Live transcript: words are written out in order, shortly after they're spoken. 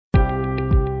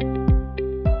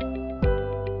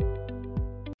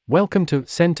Welcome to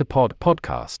Centerpod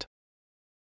Podcast.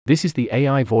 This is the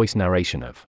AI voice narration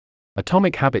of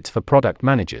Atomic Habits for Product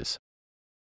Managers.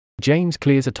 James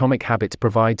Clear's Atomic Habits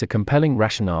provides a compelling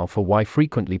rationale for why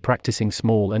frequently practicing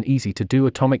small and easy-to-do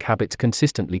atomic habits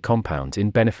consistently compounds in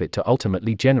benefit to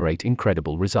ultimately generate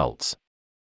incredible results.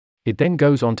 It then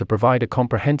goes on to provide a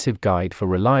comprehensive guide for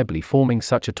reliably forming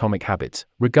such atomic habits,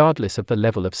 regardless of the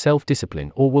level of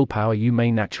self-discipline or willpower you may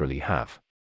naturally have.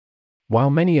 While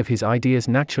many of his ideas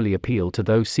naturally appeal to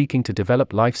those seeking to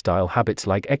develop lifestyle habits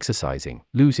like exercising,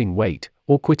 losing weight,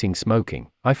 or quitting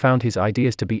smoking, I found his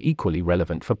ideas to be equally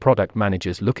relevant for product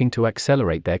managers looking to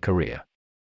accelerate their career.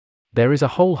 There is a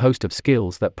whole host of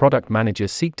skills that product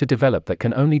managers seek to develop that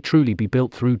can only truly be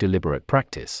built through deliberate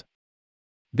practice.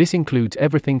 This includes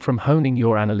everything from honing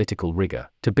your analytical rigor,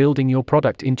 to building your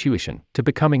product intuition, to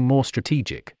becoming more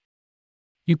strategic.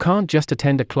 You can't just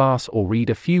attend a class or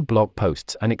read a few blog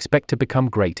posts and expect to become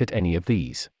great at any of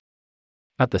these.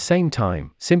 At the same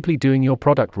time, simply doing your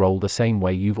product role the same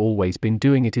way you've always been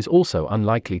doing it is also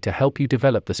unlikely to help you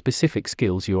develop the specific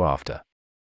skills you're after.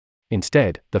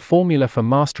 Instead, the formula for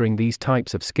mastering these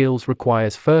types of skills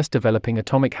requires first developing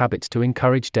atomic habits to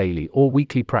encourage daily or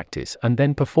weekly practice and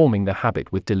then performing the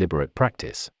habit with deliberate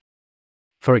practice.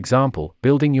 For example,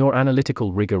 building your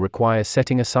analytical rigor requires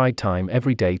setting aside time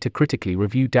every day to critically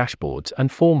review dashboards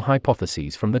and form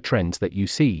hypotheses from the trends that you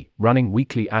see, running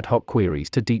weekly ad hoc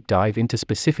queries to deep dive into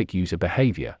specific user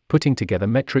behavior, putting together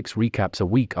metrics recaps a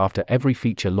week after every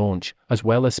feature launch, as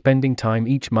well as spending time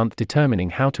each month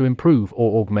determining how to improve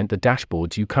or augment the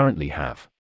dashboards you currently have.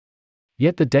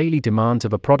 Yet the daily demands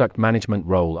of a product management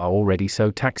role are already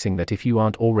so taxing that if you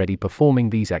aren't already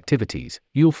performing these activities,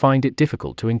 you'll find it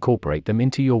difficult to incorporate them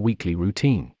into your weekly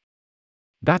routine.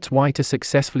 That's why to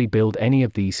successfully build any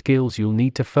of these skills you'll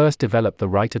need to first develop the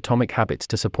right atomic habits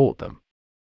to support them.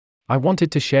 I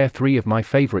wanted to share 3 of my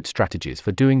favorite strategies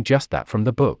for doing just that from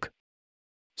the book.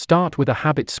 Start with a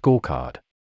habit scorecard.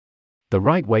 The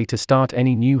right way to start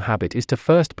any new habit is to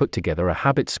first put together a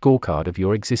habit scorecard of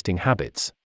your existing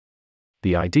habits.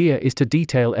 The idea is to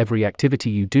detail every activity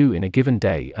you do in a given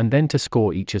day and then to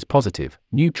score each as positive,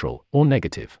 neutral, or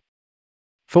negative.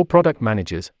 For product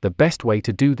managers, the best way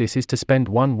to do this is to spend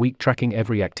 1 week tracking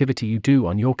every activity you do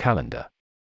on your calendar.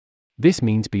 This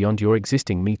means beyond your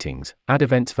existing meetings, add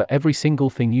events for every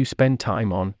single thing you spend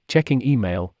time on: checking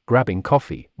email, grabbing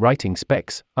coffee, writing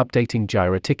specs, updating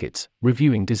Jira tickets,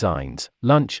 reviewing designs,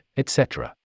 lunch,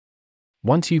 etc.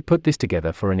 Once you've put this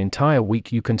together for an entire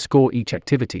week, you can score each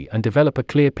activity and develop a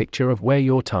clear picture of where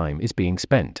your time is being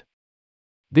spent.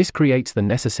 This creates the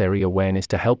necessary awareness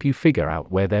to help you figure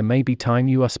out where there may be time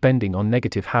you are spending on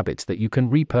negative habits that you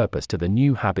can repurpose to the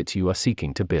new habits you are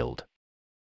seeking to build.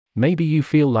 Maybe you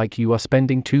feel like you are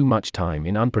spending too much time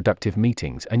in unproductive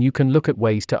meetings and you can look at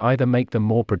ways to either make them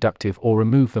more productive or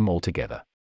remove them altogether.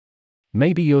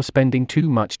 Maybe you're spending too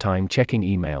much time checking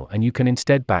email and you can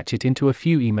instead batch it into a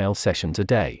few email sessions a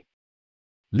day.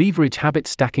 Leverage habit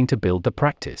stacking to build the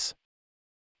practice.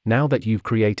 Now that you've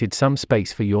created some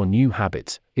space for your new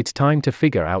habits, it's time to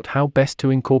figure out how best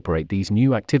to incorporate these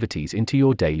new activities into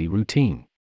your daily routine.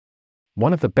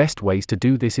 One of the best ways to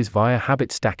do this is via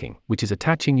habit stacking, which is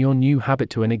attaching your new habit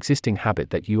to an existing habit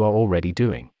that you are already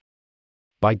doing.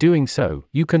 By doing so,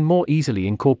 you can more easily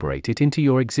incorporate it into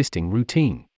your existing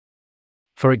routine.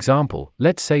 For example,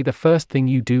 let's say the first thing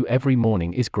you do every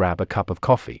morning is grab a cup of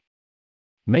coffee.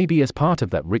 Maybe as part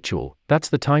of that ritual, that's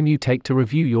the time you take to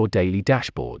review your daily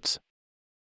dashboards.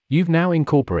 You've now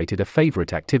incorporated a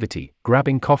favorite activity,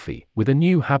 grabbing coffee, with a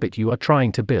new habit you are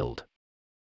trying to build.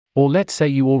 Or let's say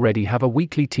you already have a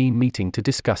weekly team meeting to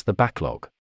discuss the backlog.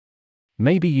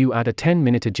 Maybe you add a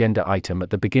 10-minute agenda item at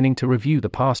the beginning to review the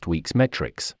past week's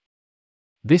metrics.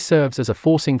 This serves as a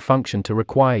forcing function to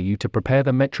require you to prepare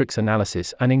the metrics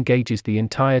analysis and engages the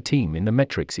entire team in the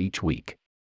metrics each week.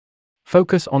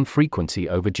 Focus on frequency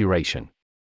over duration.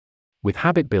 With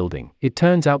habit building, it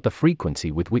turns out the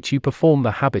frequency with which you perform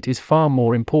the habit is far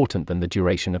more important than the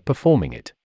duration of performing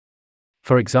it.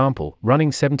 For example,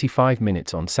 running 75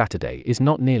 minutes on Saturday is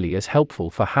not nearly as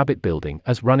helpful for habit building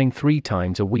as running 3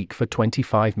 times a week for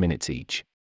 25 minutes each.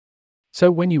 So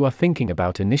when you are thinking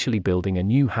about initially building a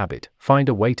new habit, find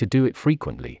a way to do it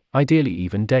frequently, ideally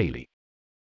even daily.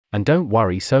 And don't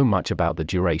worry so much about the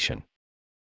duration.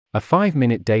 A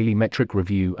 5-minute daily metric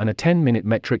review and a 10-minute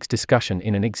metrics discussion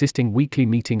in an existing weekly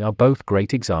meeting are both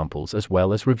great examples, as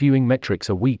well as reviewing metrics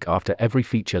a week after every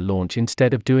feature launch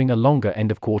instead of doing a longer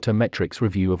end-of-quarter metrics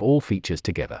review of all features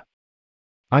together.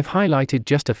 I've highlighted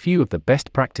just a few of the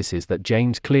best practices that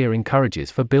James Clear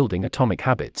encourages for building atomic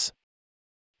habits.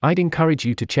 I'd encourage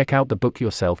you to check out the book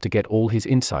yourself to get all his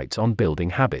insights on building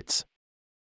habits.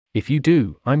 If you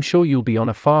do, I'm sure you'll be on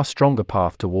a far stronger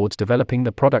path towards developing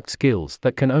the product skills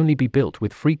that can only be built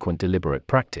with frequent deliberate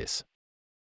practice.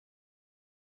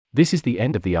 This is the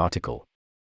end of the article.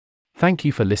 Thank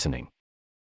you for listening.